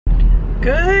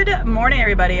Good morning,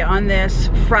 everybody, on this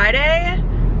Friday,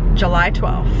 July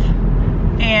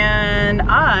 12th. And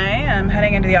I am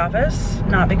heading into the office,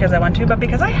 not because I want to, but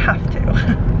because I have to.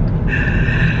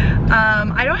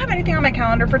 I don't have anything on my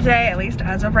calendar for today, at least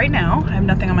as of right now. I have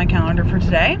nothing on my calendar for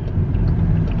today.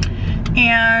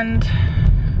 And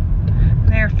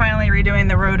they're finally redoing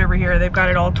the road over here. They've got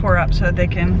it all tore up so that they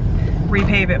can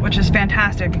repave it, which is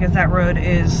fantastic because that road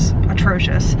is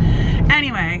atrocious.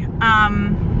 Anyway,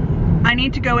 I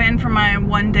need to go in for my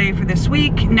one day for this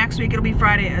week. Next week it'll be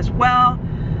Friday as well.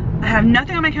 I have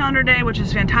nothing on my calendar today, which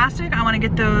is fantastic. I want to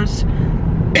get those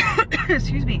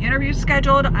excuse me, interviews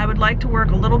scheduled. I would like to work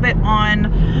a little bit on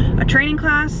a training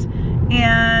class,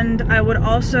 and I would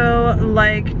also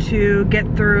like to get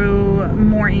through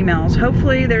more emails.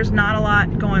 Hopefully there's not a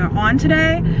lot going on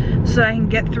today, so I can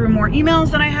get through more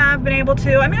emails than I have been able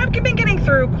to. I mean, I've been getting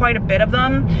through quite a bit of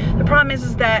them. The problem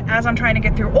is that as I'm trying to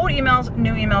get through old emails,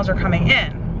 new emails are coming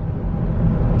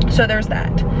in. So there's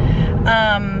that.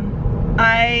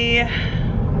 I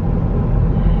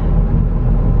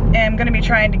am going to be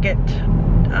trying to get,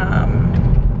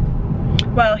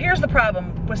 well, here's the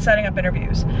problem with setting up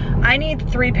interviews. I need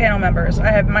 3 panel members.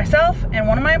 I have myself and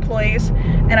one of my employees,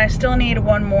 and I still need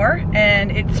one more,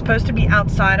 and it's supposed to be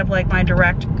outside of like my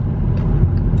direct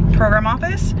program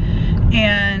office,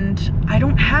 and I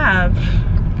don't have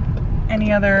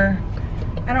any other,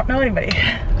 I don't know anybody.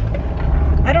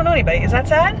 I don't know anybody. Is that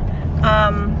sad?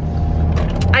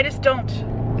 I just don't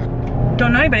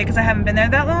know anybody because I haven't been there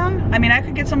that long. I mean, I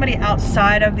could get somebody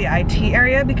outside of the IT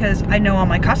area because I know all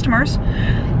my customers,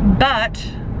 but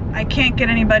I can't get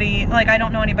anybody, like I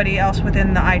don't know anybody else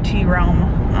within the IT realm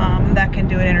that can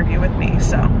do an interview with me.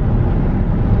 So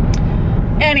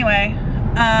anyway,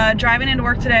 driving into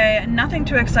work today, nothing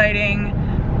too exciting.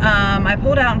 I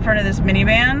pulled out in front of this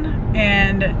minivan,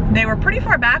 and they were pretty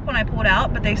far back when I pulled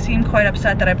out, but they seemed quite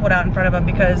upset that I pulled out in front of them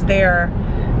because they're,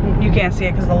 you can't see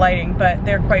it because of the lighting, but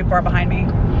they're quite far behind me.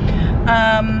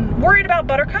 Worried about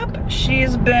Buttercup.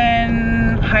 She's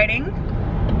been hiding.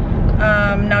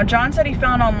 Now John said he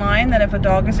found online that if a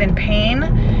dog is in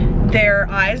pain, their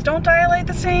eyes don't dilate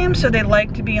the same, so they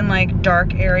like to be in like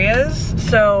dark areas.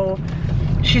 So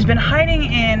she's been hiding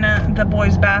in the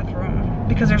boys' bathroom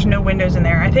because there's no windows in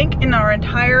there. I think in our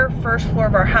entire first floor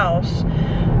of our house,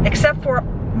 except for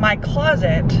my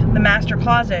closet, the master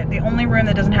closet, the only room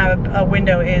that doesn't have a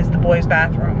window is the boys'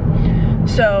 bathroom.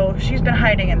 So she's been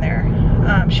hiding in there.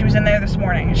 She was in there this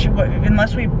morning. She would,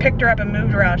 unless we picked her up and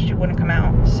moved her out, she wouldn't come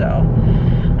out. So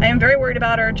I am very worried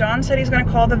about her. John said he's going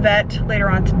to call the vet later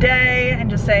on today and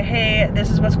just say, hey, this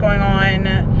is what's going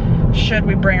on. Should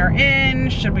we bring her in?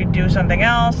 Should we do something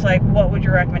else? Like, what would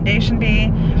your recommendation be?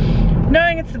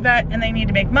 Knowing it's the vet and they need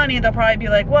to make money, they'll probably be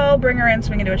like, well, bring her in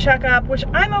so we can do a checkup, which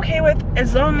I'm okay with,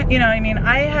 as long, you know, I mean,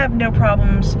 I have no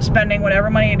problems spending whatever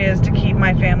money it is to keep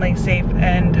my family safe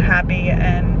and happy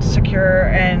and secure,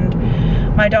 and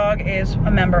my dog is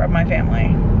a member of my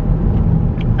family.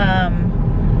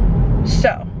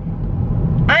 So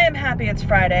I am happy it's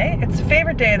Friday. It's a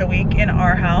favorite day of the week in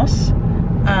our house.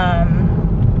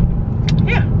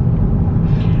 Yeah.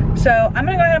 So I'm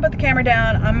gonna go ahead and put the camera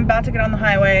down. I'm about to get on the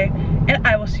highway, and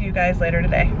I will see you guys later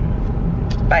today.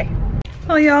 Bye.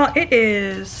 Well, y'all, it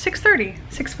is 6:30,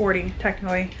 6:40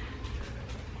 technically.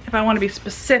 If I want to be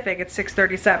specific, it's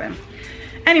 6:37.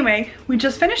 Anyway, we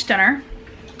just finished dinner.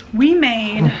 We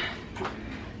made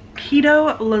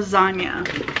keto lasagna.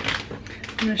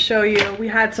 I'm gonna show you. We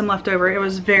had some left over. It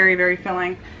was very, very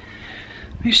filling.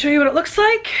 Let me show you what it looks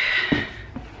like.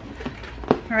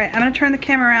 All right, I'm gonna turn the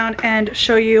camera around and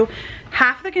show you.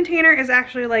 Half of the container is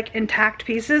actually like intact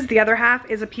pieces. The other half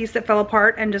is a piece that fell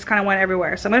apart and just kind of went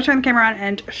everywhere. So I'm gonna turn the camera on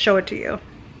and show it to you.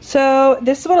 So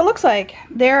this is what it looks like.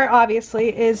 There obviously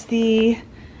is the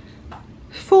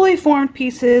fully formed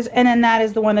pieces, and then that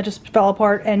is the one that just fell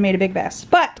apart and made a big mess.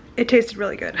 But it tasted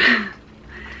really good.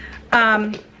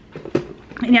 And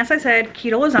yes, I said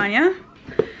keto lasagna.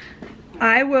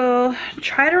 I will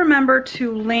try to remember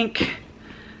to link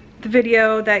the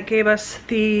video that gave us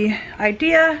the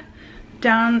idea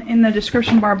down in the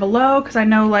description bar below, because I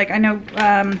know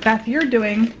Beth, you're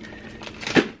doing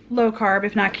low carb,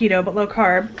 if not keto, but low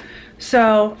carb.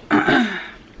 So I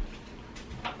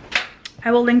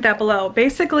will link that below.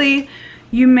 Basically,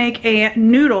 you make a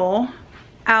noodle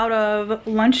out of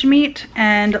lunch meat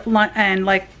and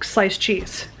like sliced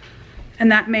cheese,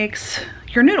 and that makes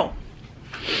your noodle.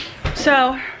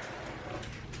 So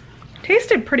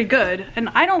tasted pretty good, and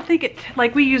I don't think it,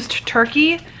 like, we used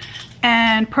turkey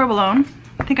and provolone.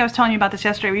 I think I was telling you about this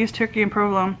yesterday. We used turkey and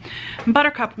provolone.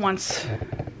 Buttercup wants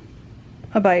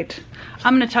a bite.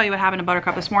 I'm gonna tell you what happened to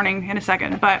Buttercup this morning in a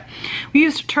second, but we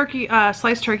used turkey,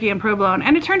 sliced turkey and provolone,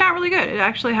 and it turned out really good. It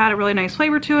actually had a really nice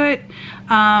flavor to it.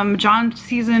 John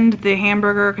seasoned the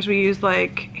hamburger because we used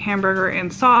like hamburger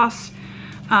and sauce.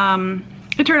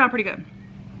 It turned out pretty good.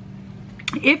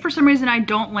 If for some reason I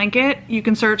don't like it, you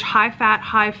can search high fat,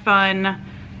 high fun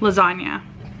lasagna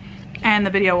and the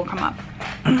video will come up.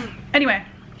 Anyway,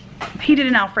 he did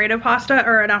an Alfredo pasta,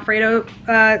 or an Alfredo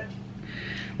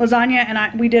lasagna,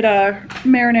 and we did a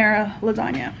marinara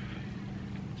lasagna.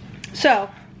 So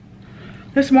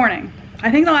this morning, I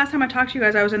think the last time I talked to you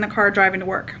guys, I was in the car driving to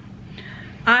work.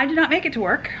 I did not make it to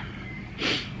work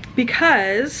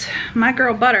because my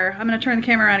girl Butter, I'm gonna turn the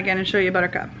camera around again and show you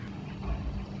Buttercup.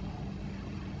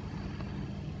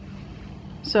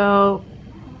 So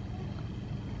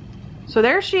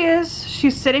there she is.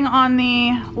 She's sitting on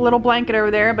the little blanket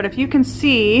over there, but if you can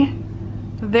see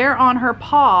there on her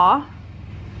paw,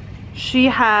 she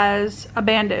has a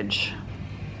bandage.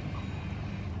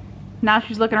 Now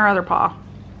she's licking her other paw.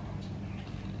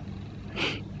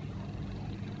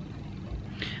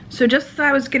 So just as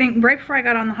I was getting, right before I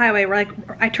got on the highway, like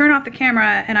I turned off the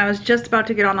camera and I was just about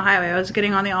to get on the highway. I was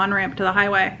getting on the on-ramp to the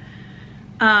highway.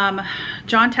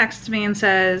 John texts me and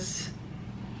says,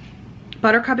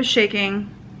 Buttercup is shaking.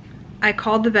 I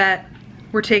called the vet.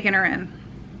 We're taking her in.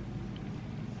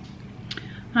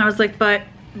 And I was like, but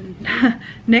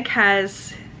Nick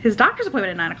has his doctor's appointment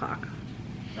at 9 o'clock.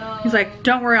 He's like,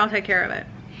 don't worry, I'll take care of it.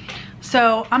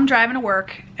 So I'm driving to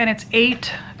work and it's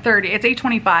 8:30, it's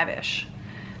 8:25-ish.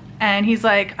 And he's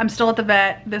like, I'm still at the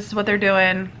vet. This is what they're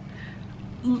doing.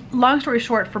 Long story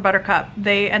short, for Buttercup,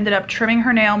 they ended up trimming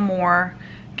her nail more,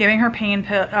 giving her pain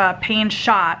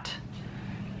shot,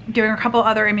 giving her a couple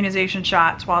other immunization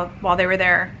shots while they were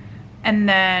there, and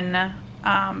then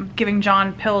giving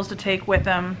John pills to take with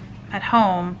him at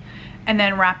home, and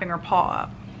then wrapping her paw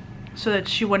up so that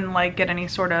she wouldn't like get any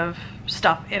sort of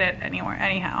stuff in it anywhere.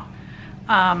 Anyhow,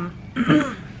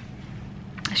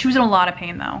 she was in a lot of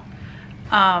pain though.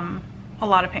 A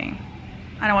lot of pain.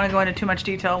 I don't want to go into too much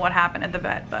detail what happened at the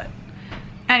vet, but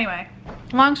anyway,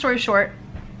 long story short,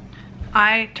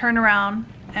 I turned around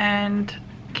and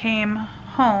came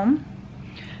home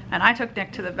and I took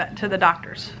Nick to the vet, to the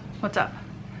doctor's. What's up?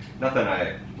 Nothing,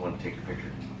 I want to take your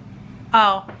picture.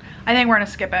 Oh, I think we're gonna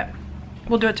skip it.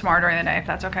 We'll do it tomorrow during the day if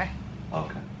that's okay.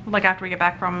 Okay. Like after we get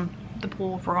back from the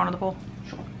pool, if we're going to the pool.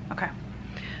 Sure. Okay.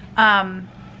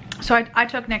 So I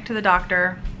took Nick to the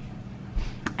doctor.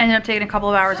 Ended up taking a couple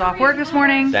of hours off work this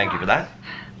morning. Thank you for that.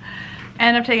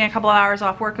 Ended up taking a couple of hours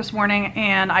off work this morning,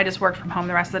 and I just worked from home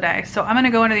the rest of the day. So I'm gonna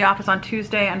go into the office on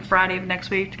Tuesday and Friday of next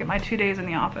week to get my 2 days in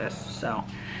the office. So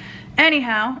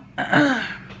anyhow,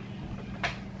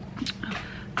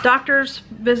 doctor's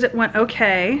visit went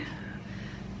okay.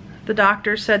 The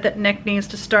doctor said that Nick needs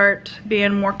to start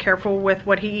being more careful with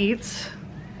what he eats,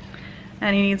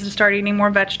 and he needs to start eating more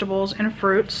vegetables and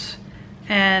fruits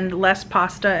and less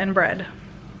pasta and bread.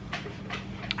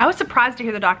 I was surprised to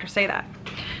hear the doctor say that.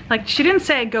 Like, she didn't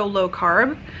say go low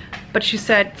carb, but she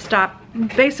said stop.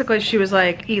 Basically, she was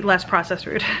like, eat less processed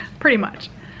food, pretty much.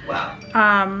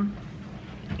 Wow.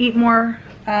 Eat more,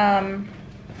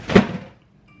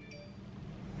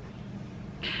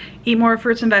 eat more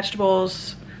fruits and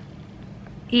vegetables.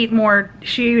 Eat more,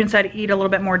 she even said eat a little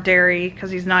bit more dairy, because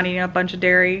he's not eating a bunch of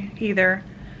dairy either.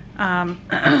 You know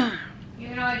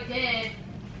I did.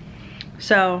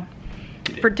 So,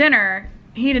 for dinner,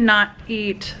 he did not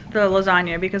eat the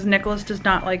lasagna because Nicholas does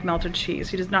not like melted cheese.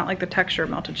 He does not like the texture of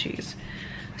melted cheese.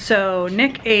 So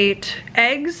Nick ate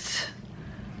eggs,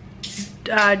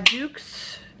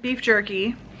 Duke's beef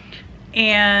jerky,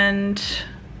 and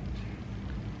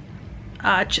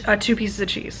 2 pieces of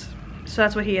cheese. So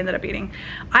that's what he ended up eating.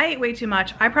 I ate way too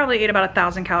much. I probably ate about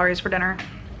 1,000 calories for dinner.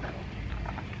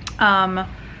 I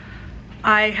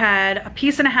had a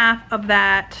piece and a half of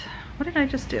that. What did I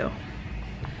just do?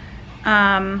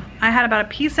 I had about a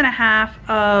piece and a half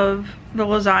of the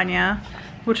lasagna,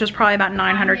 which was probably about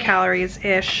 900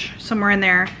 calories-ish, somewhere in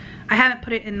there. I haven't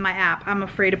put it in my app. I'm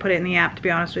afraid to put it in the app, to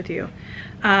be honest with you.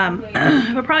 But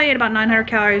probably ate about 900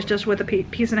 calories just with a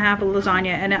piece and a half of lasagna,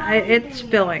 and it's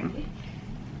filling.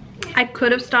 I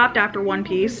could have stopped after 1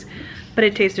 piece, but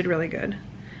it tasted really good.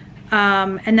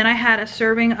 And then I had a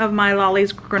serving of my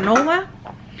Lolly's granola.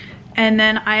 And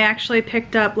then I actually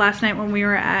picked up, last night when we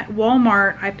were at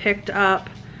Walmart, I picked up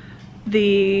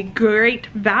the Great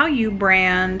Value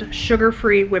brand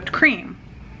sugar-free whipped cream.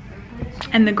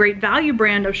 And the Great Value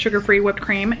brand of sugar-free whipped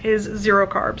cream is 0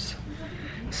 carbs.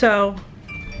 So,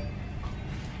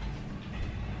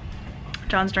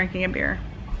 John's drinking a beer.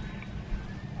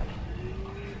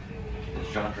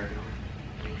 Is John drinking?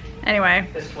 Anyway,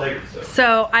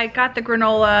 so I got the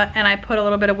granola and I put a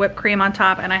little bit of whipped cream on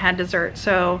top and I had dessert.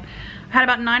 So I had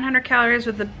about 900 calories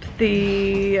with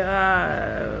the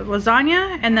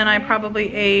lasagna, and then I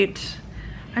probably ate,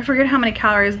 I forget how many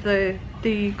calories the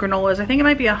granola is. I think it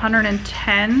might be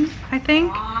 110, I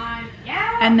think.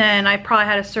 And then I probably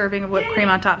had a serving of whipped cream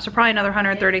on top, so probably another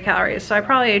 130 calories. So I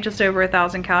probably ate just over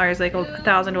 1,000 calories, like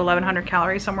 1,000 to 1,100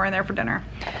 calories somewhere in there for dinner.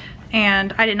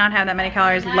 And I did not have that many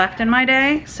calories left in my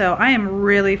day, so I am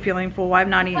really feeling full. I've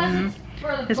not eaten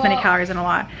this many calories in a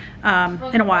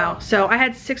while. So I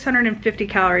had 650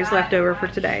 calories left over for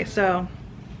today. So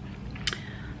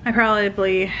I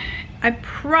probably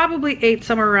ate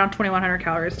somewhere around 2,100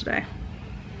 calories today.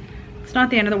 It's not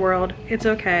the end of the world. It's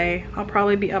okay. I'll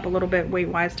probably be up a little bit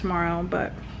weight-wise tomorrow,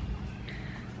 but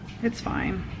it's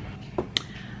fine.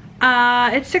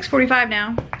 It's 6:45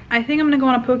 now. I think I'm gonna go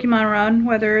on a Pokemon run,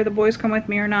 whether the boys come with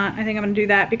me or not. I think I'm gonna do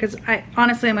that because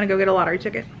honestly, I'm gonna go get a lottery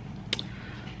ticket.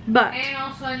 But. And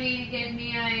also I need to give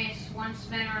me one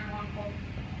spinner and one Pokemon.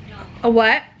 No. A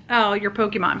what? Oh, your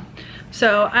Pokemon.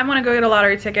 So I'm gonna go get a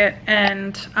lottery ticket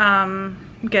and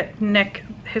get Nick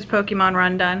his Pokemon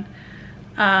run done.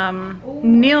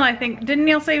 Neil, I think, didn't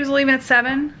Neil say he was leaving at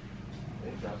 7?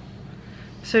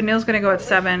 So Neil's gonna go at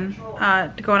 7,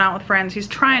 going out with friends. He's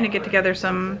trying to get together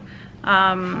some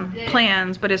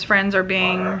plans, but his friends are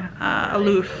being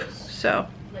aloof. So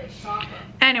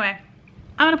anyway,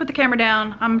 I'm gonna put the camera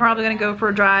down. I'm probably gonna go for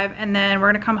a drive, and then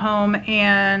we're gonna come home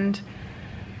and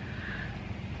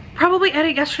probably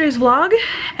edit yesterday's vlog,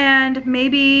 and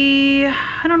maybe,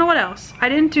 I don't know what else. I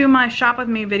didn't do my shop with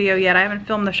me video yet. I haven't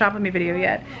filmed the shop with me video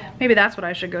yet. Maybe that's what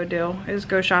I should go do, is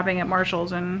go shopping at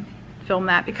Marshall's and film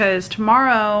that, because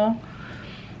tomorrow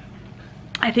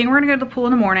I think we're gonna go to the pool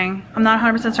in the morning. I'm not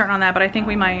 100% certain on that, but I think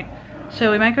we might. So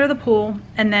we might go to the pool,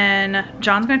 and then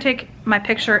John's gonna take my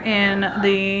picture in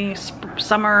the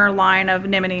summer line of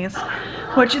anemones,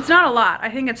 which it's not a lot. I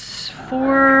think it's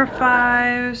 4,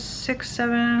 5, 6,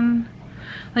 7,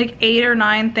 like 8 or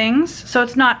 9 things. So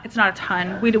it's not a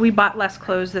ton. We bought less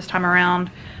clothes this time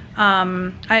around.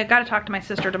 I gotta talk to my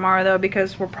sister tomorrow though,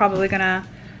 because we're probably gonna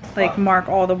like mark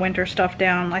all the winter stuff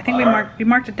down. I think we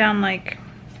marked it down like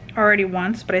already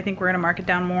once, but I think we're gonna mark it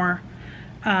down more.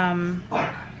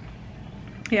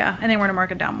 Yeah, I think we're gonna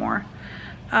mark it down more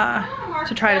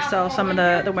to try to sell some of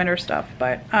the winter stuff.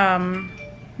 But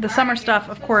the summer stuff,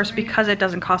 of course, because it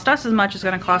doesn't cost us as much, is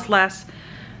gonna cost less.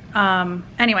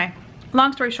 Anyway,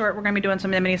 long story short, we're gonna be doing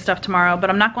some anemone stuff tomorrow, but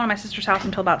I'm not going to my sister's house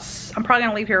until about, I'm probably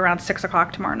gonna leave here around 6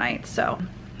 o'clock tomorrow night. So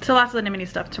lots of anemone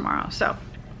stuff tomorrow. So,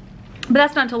 but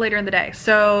that's not until later in the day.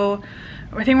 So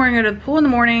I think we're gonna go to the pool in the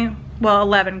morning. Well,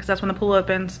 11, because that's when the pool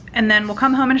opens. And then we'll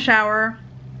come home and shower.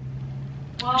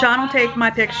 John will take my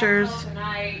pictures.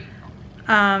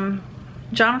 John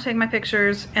will take my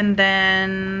pictures, and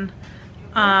then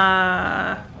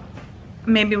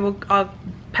maybe I'll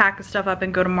pack the stuff up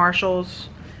and go to Marshall's,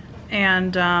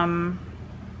 and on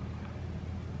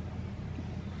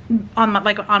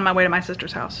my way to my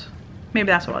sister's house. Maybe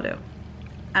that's what I'll do.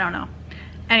 I don't know.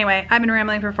 Anyway, I've been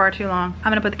rambling for far too long. I'm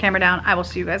gonna put the camera down. I will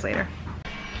see you guys later.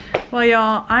 Well,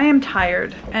 y'all, I am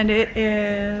tired, and it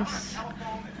is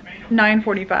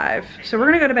 9:45. So we're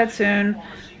gonna go to bed soon,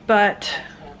 but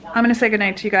I'm gonna say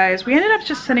goodnight to you guys. We ended up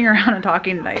just sitting around and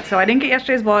talking tonight, so I didn't get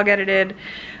yesterday's vlog edited.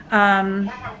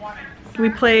 We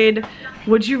played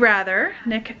Would You Rather.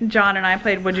 Nick, John, and I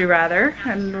played Would You Rather,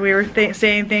 and we were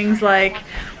saying things like,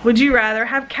 would you rather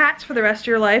have cats for the rest of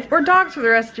your life or dogs for the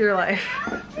rest of your life?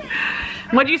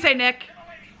 What'd you say, Nick?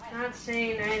 Not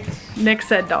saying it. Nick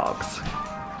said dogs.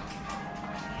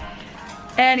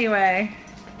 Anyway,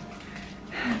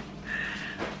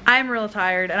 I'm real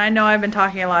tired, and I know I've been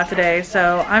talking a lot today,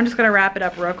 so I'm just gonna wrap it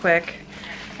up real quick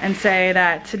and say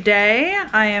that today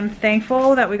I am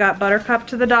thankful that we got Buttercup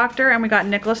to the doctor and we got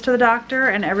Nicholas to the doctor,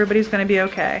 and everybody's gonna be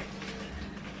okay.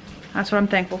 That's what I'm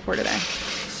thankful for today.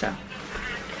 So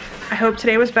I hope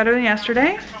today was better than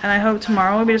yesterday, and I hope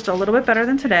tomorrow will be just a little bit better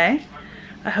than today.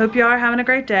 I hope y'all are having a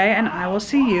great day, and I will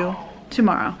see you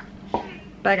tomorrow.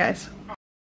 Bye, guys.